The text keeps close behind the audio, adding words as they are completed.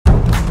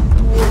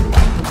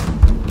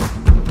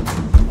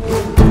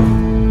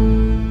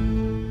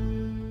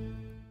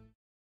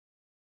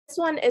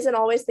one isn't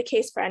always the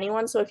case for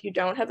anyone. So if you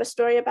don't have a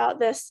story about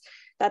this,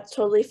 that's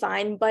totally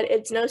fine. But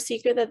it's no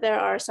secret that there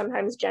are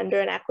sometimes gender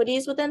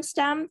inequities within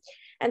STEM.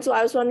 And so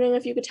I was wondering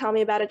if you could tell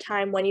me about a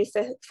time when you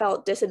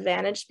felt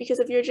disadvantaged because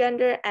of your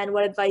gender, and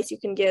what advice you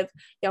can give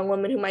young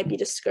women who might be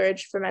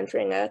discouraged from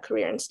entering a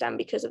career in STEM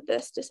because of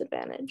this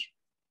disadvantage.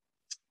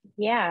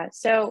 Yeah,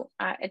 so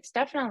it's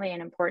definitely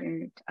an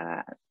important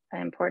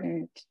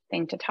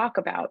thing to talk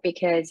about,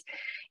 because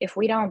if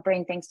we don't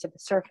bring things to the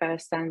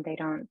surface, then they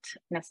don't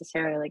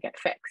necessarily get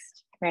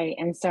fixed, right?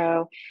 And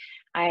so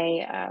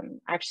I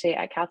actually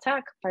at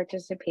Caltech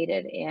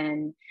participated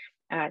in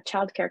a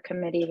childcare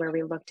committee where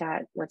we looked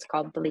at what's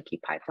called the leaky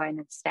pipeline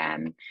in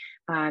STEM,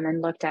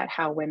 and looked at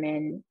how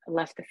women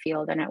left the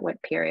field and at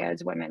what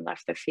periods women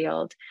left the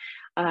field,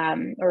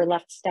 or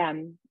left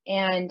STEM.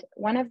 And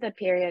one of the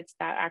periods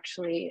that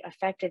actually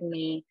affected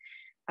me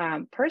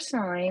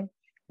personally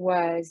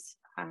was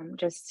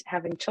just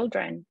having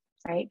children,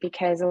 right?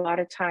 Because a lot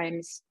of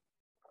times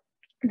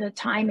the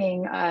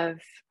timing of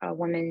a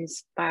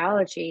woman's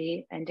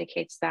biology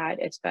indicates that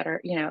it's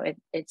better,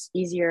 it's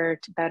easier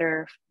to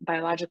better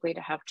biologically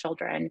to have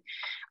children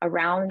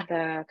around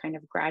the kind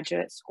of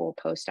graduate school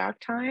postdoc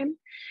time.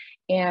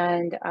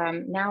 And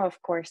now,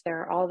 of course,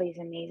 there are all these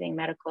amazing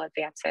medical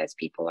advances.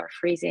 People are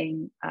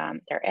freezing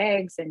their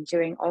eggs and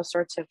doing all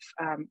sorts of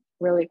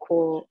really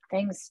cool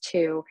things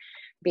to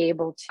be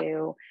able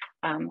to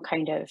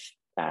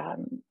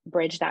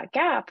bridge that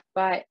gap.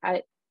 But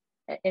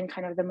in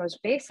kind of the most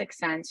basic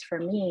sense for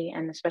me,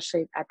 and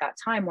especially at that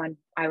time when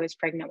I was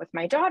pregnant with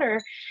my daughter,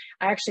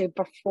 I actually,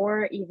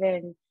 before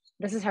even,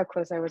 this is how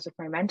close I was with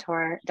my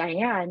mentor,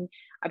 Diane,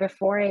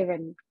 before I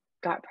even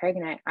got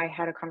pregnant, I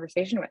had a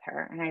conversation with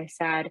her and I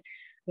said,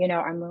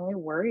 I'm really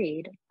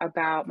worried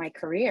about my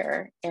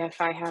career.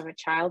 If I have a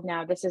child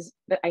now,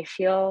 I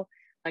feel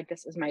like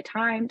this is my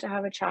time to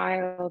have a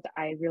child.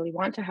 I really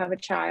want to have a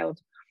child,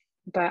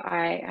 but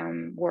I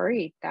am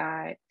worried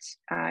that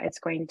it's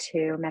going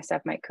to mess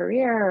up my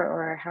career,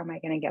 or how am I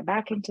going to get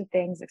back into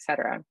things,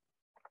 etc.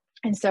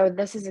 And so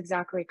this is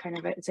exactly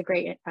it's a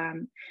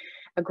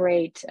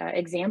great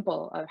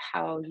example of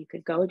how you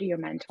could go to your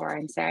mentor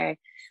and say,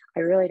 I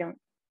really don't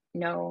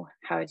know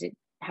how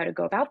to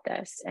go about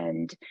this.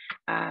 And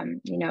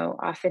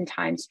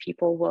oftentimes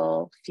people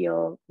will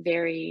feel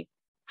very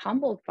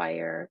humbled by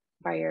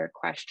your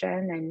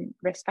question and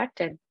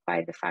respected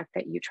by the fact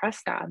that you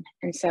trust them.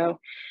 And so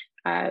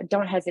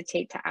don't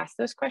hesitate to ask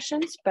those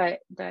questions, but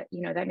that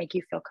make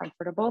you feel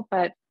comfortable.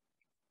 But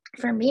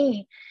for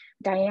me,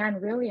 Diane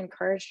really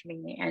encouraged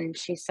me, and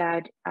she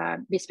said,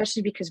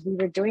 especially because we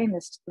were doing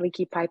this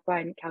leaky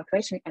pipeline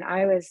calculation, and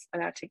I was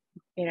about to,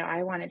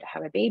 I wanted to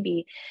have a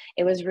baby.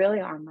 It was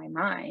really on my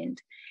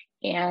mind.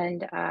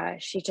 And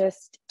she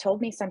just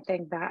told me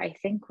something that I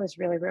think was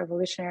really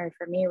revolutionary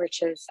for me,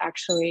 which is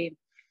actually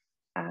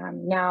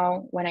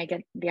now when I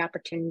get the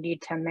opportunity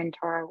to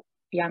mentor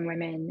young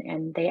women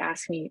and they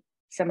ask me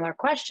similar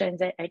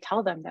questions, I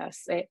tell them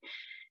this.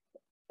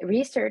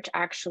 Research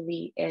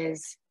actually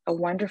is a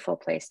wonderful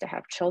place to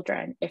have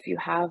children if you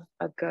have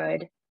a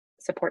good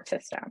support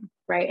system,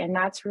 right? And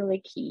that's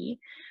really key.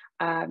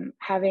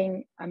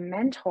 Having a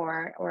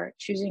mentor or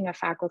choosing a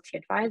faculty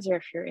advisor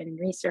if you're in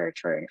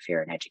research or if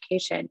you're in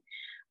education,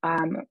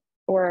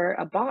 or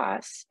a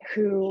boss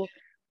who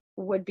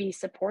would be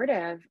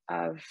supportive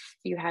of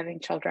you having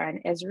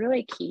children is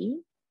really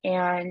key.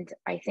 And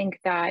I think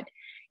that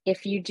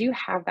if you do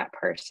have that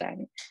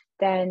person,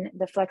 then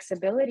the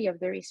flexibility of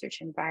the research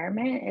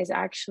environment is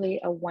actually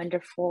a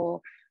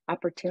wonderful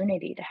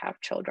opportunity to have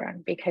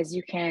children, because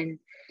you can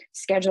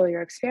schedule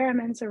your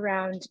experiments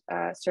around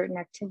certain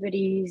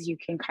activities. You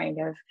can kind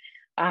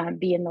of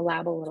be in the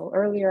lab a little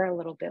earlier, a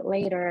little bit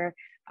later.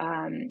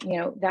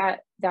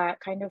 That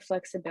kind of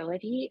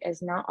flexibility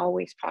is not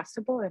always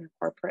possible in a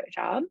corporate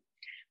job,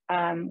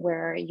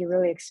 where you're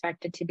really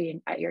expected to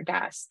be at your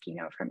desk,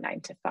 from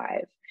 9 to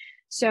 5.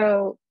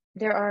 So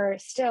there are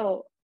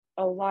still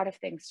a lot of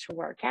things to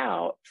work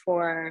out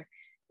for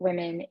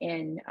women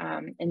in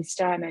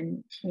STEM,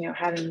 and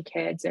having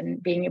kids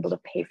and being able to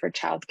pay for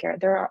childcare.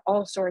 There are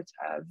all sorts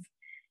of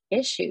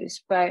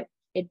issues, but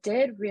it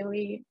did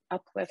really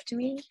uplift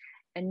me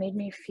and made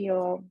me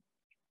feel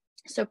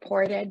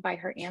supported by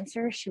her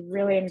answer. She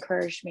really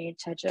encouraged me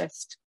to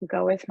just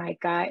go with my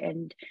gut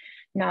and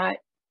not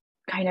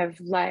kind of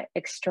let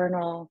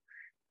external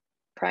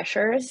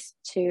pressures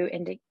to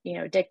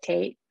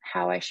dictate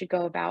how I should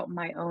go about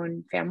my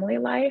own family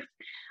life.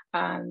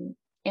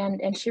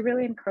 And she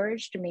really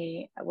encouraged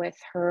me with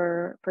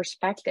her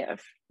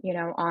perspective,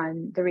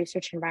 on the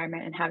research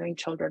environment and having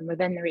children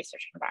within the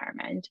research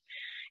environment.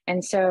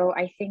 And so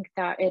I think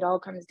that it all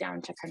comes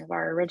down to kind of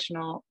our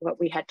original, what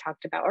we had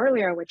talked about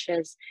earlier, which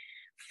is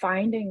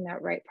finding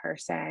that right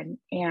person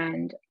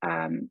and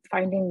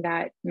finding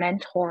that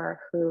mentor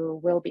who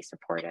will be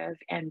supportive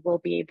and will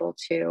be able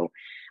to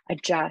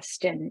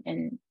adjust.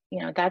 And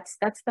that's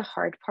the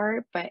hard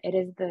part, but it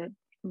is the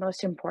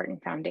most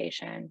important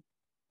foundation.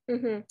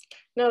 Mm-hmm.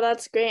 No,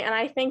 that's great. And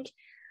I think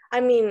I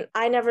mean,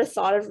 I never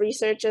thought of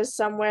research as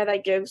somewhere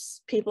that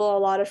gives people a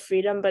lot of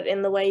freedom, but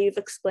in the way you've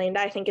explained,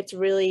 I think it's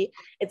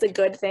a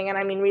good thing. And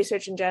I mean,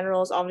 research in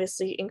general is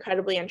obviously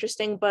incredibly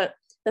interesting, but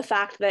the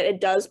fact that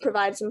it does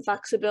provide some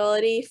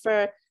flexibility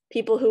for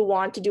people who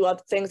want to do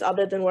other things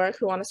other than work,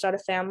 who want to start a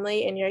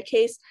family, in your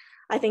case,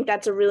 I think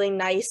that's a really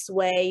nice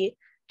way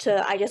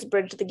to, I guess,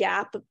 bridge the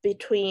gap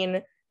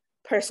between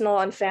personal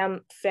and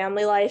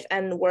family life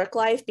and work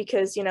life,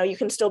 because you know you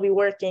can still be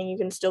working, you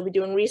can still be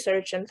doing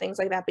research and things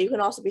like that, but you can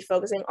also be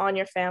focusing on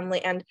your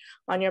family and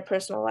on your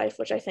personal life,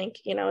 which I think,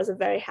 you know, is a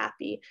very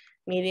happy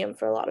medium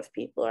for a lot of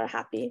people, or a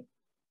happy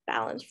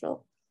balance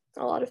for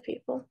a lot of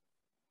people.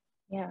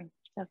 Yeah,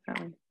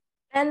 definitely.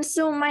 And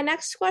so my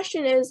next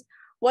question is,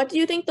 what do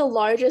you think the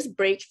largest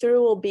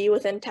breakthrough will be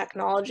within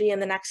technology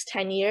in the next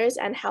 10 years,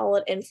 and how will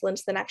it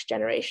influence the next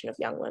generation of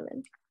young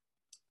women?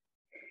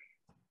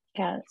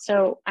 Yeah,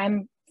 so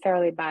I'm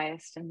fairly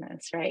biased in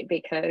this, right?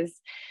 Because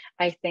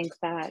I think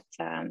that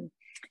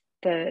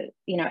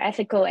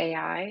ethical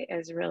AI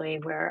is really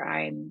where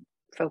I'm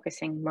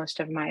focusing most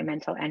of my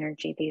mental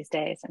energy these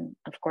days, and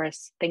of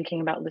course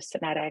thinking about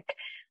Lucinetic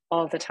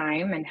all the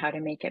time and how to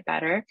make it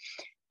better.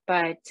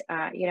 But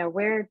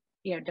we're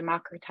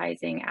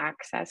democratizing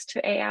access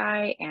to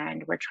AI,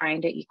 and we're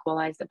trying to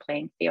equalize the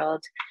playing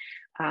field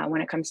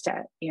when it comes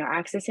to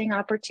accessing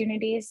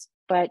opportunities.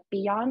 But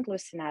beyond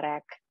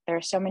Lucinetic, there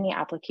are so many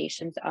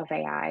applications of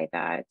AI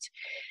that,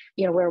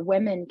 where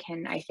women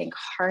can, I think,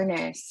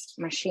 harness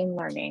machine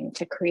learning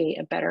to create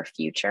a better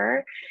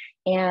future.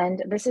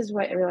 And this is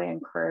what really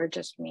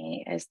encourages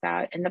me, is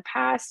that in the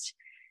past,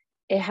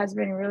 it has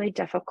been really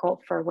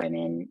difficult for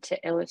women to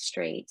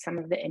illustrate some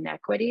of the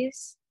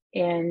inequities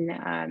in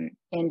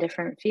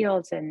different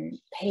fields, and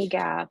pay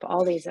gap,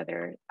 all these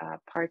other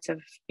parts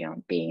of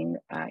being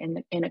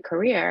in a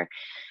career.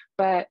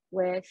 But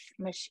with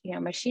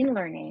machine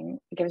learning,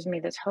 it gives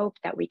me this hope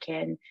that we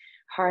can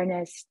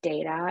harness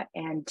data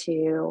and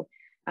to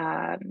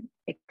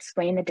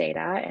explain the data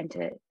and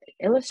to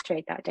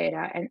illustrate that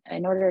data, and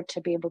in order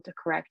to be able to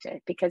correct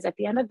it. Because at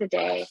the end of the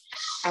day,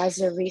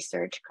 as a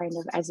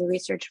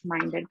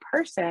research-minded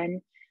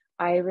person,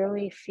 I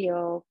really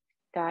feel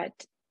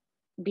that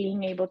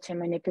being able to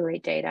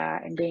manipulate data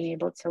and being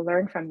able to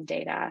learn from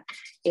data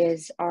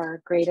is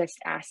our greatest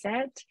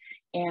asset,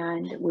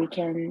 and we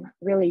can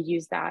really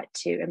use that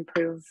to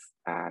improve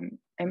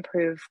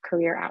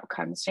career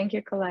outcomes. Thank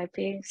you,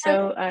 Calliope.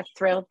 So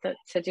thrilled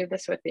to do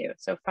this with you.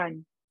 So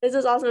fun. This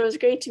is awesome. It was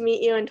great to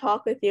meet you and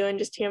talk with you and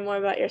just hear more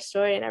about your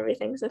story and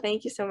everything. So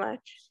thank you so much.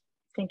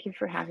 Thank you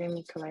for having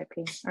me,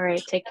 Calliope. All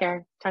right, take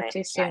care. Talk to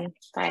you soon.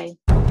 Bye.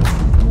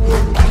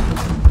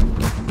 Bye.